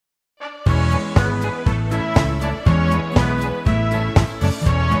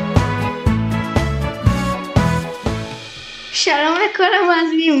שלום לכל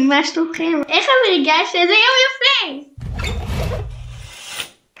המאזינים, מה שלומכם? איך המרגש? איזה יום יפה!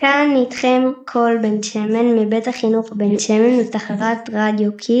 כאן איתכם כל בן שמן מבית החינוך בן שמן ותחרת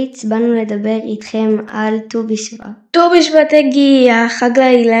רדיו קיטס. באנו לדבר איתכם על ט"ו בשבט. ט"ו בשבט הגיע, חג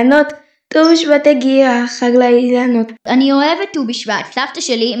לאילנות. ט"ו בשבט הגיע, חג לאילנות. אני אוהבת ט"ו בשבט, סבתא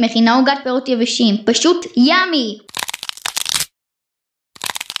שלי מכינה עוגת פירות יבשים, פשוט ימי.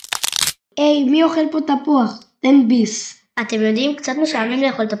 היי, מי אוכל פה תפוח? תן ביס. אתם יודעים, קצת משעמם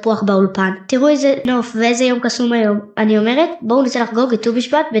לאכול תפוח באולפן. תראו איזה נוף ואיזה יום קסום היום. אני אומרת, בואו נצא לחגוג את ט"ו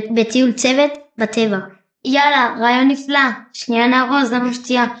בשבט בטיול צוות בטבע. יאללה, רעיון נפלא. שנייה נארוז לנו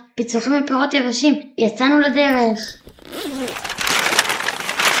שתייה. פיצוחים מפירות יבשים. יצאנו לדרך.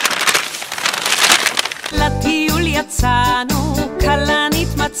 לטיול יצאנו, כלנית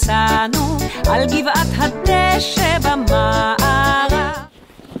מצאנו, על גבעת הדשא במערב.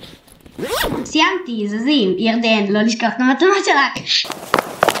 סיימתי, זזים, ירדן, לא לשכח את המתנות שלך.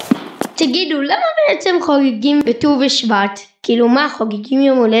 תגידו, למה בעצם חוגגים בט"ו בשבט? כאילו מה, חוגגים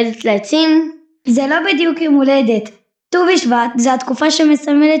יום הולדת לעצים? זה לא בדיוק יום הולדת. ט"ו בשבט זה התקופה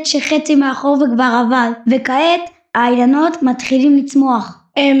שמסמלת שחצי מאחור וכבר עבר, וכעת האילנות מתחילים לצמוח.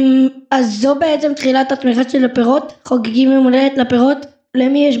 אז זו בעצם תחילת התמיכה של הפירות? חוגגים יום הולדת לפירות?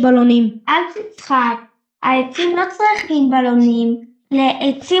 למי יש בלונים? אל תצחק, העצים לא צריכים בלונים.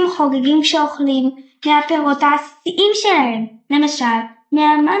 לעצים חוגגים שאוכלים מהפירות העשיים שלהם, למשל,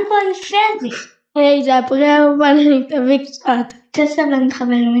 מהמנגו היפה הזה. היי, זה הפרי האהובה, אני מתאבק קצת. תסבלנות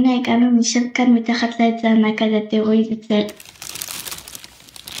חברים, הנה הגענו נשאר כאן מתחת לעץ הענק הזה, תראו איזה צל.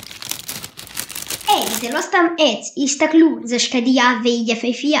 היי, זה לא סתם עץ, הסתכלו, זה שקדיה והיא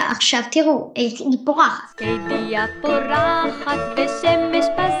יפהפייה, עכשיו תראו, היא פורחת. שקדיה פורחת ושמש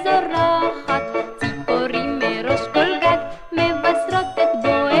בזורחת, ציפורים מראש כל גג, מבשרות את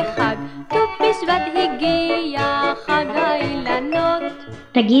בוא חג, ט"ו בשבט הגיע, חג האילנות.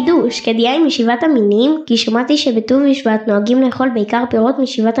 תגידו, שקדיה היא משבעת המינים? כי שמעתי שבט"ו בשבט נוהגים לאכול בעיקר פירות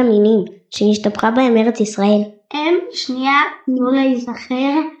משבעת המינים, שנשתפכה בהם ארץ ישראל. שנייה, תנו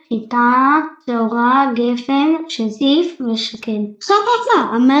להיזכר, חיטה, שעורה, גפן, שזיף ושקד.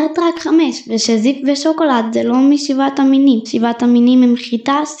 אמרת רק 5, ושזיף ושוקולד זה לא משבעת המינים. שבעת המינים הם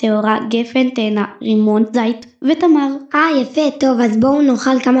חיטה, שעורה, גפן, תאנה, רימון, זית ותמר. יפה, טוב, אז בואו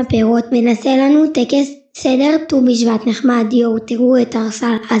נאכל כמה פירות, ונעשה לנו טקס סדר ט"ו בשבט נחמד. יואו, תראו את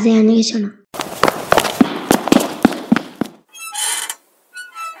הרסל, אז אני ראשונה.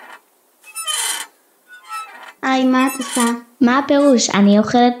 מה את עושה? מה הפירוש? אני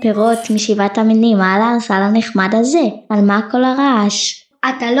אוכלת פירות משבעת המינים, על ההרסל הנחמד הזה. על מה כל הרעש?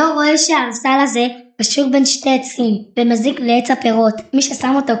 אתה לא רואה שההרסל הזה קשור בין שתי עצים ומזיק לעץ הפירות. מי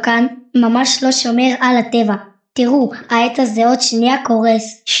ששם אותו כאן ממש לא שומר על הטבע. תראו, העץ הזה עוד שנייה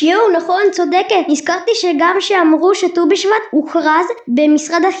קורס. נכון, צודקת. נזכרתי שגם שאמרו שט"ו בשבט הוכרז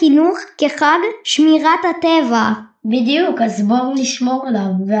במשרד החינוך כחג שמירת הטבע. בדיוק, אז בואו נשמור עליו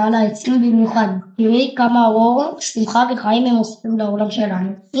ועל העצים במיוחד. תראי כמה אור, שמחה וחיים הם עושים לעולם שלנו.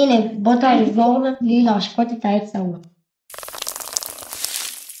 הנה, בוא תעזור לי להשקות את העץ ההוא.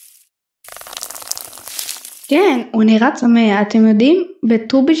 כן, הוא נראה צמא. אתם יודעים,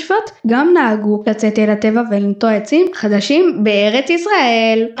 בט"ו בשבט גם נהגו לצאת אל הטבע ולנטוע עצים חדשים בארץ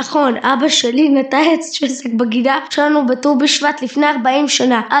ישראל. נכון, אבא שלי נטע עץ שעסק בגינה שלנו בט"ו בשבט לפני 40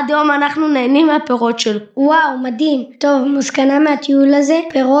 שנה. עד היום אנחנו נהנים מהפירות שלו. וואו, מדהים. טוב, מסקנה מהטיול הזה,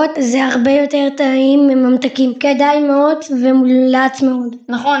 פירות זה הרבה יותר טעים מממתקים. כדאי מאוד ומומלץ מאוד.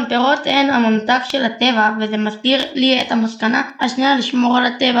 נכון, פירות הן הממתק של הטבע, וזה מזכיר לי את המסקנה השנייה לשמור על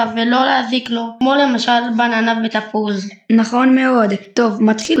הטבע ולא להזיק לו, כמו למשל בננה ותפוז. נכון מאוד. טוב,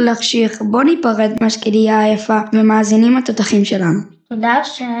 מתחיל להחשיך. בוא ניפרד מהשקדיה היפה ומאזינים התותחים שלנו. תודה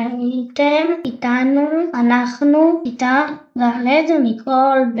שהייתם איתנו, אנחנו איתה והלד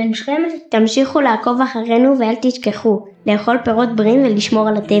מכל בן שכם. תמשיכו לעקוב אחרינו ואל תשכחו לאכול פירות בריאים ולשמור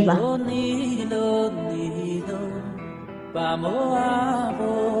על הטבע. אילון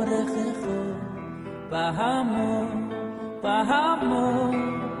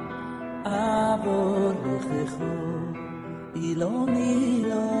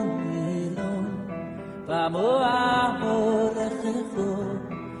אילון אילון בהמון רכחו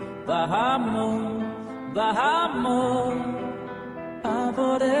בהמון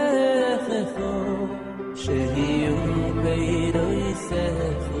רכחו שיהיו בידו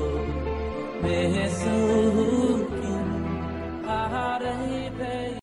יסחו מהסוג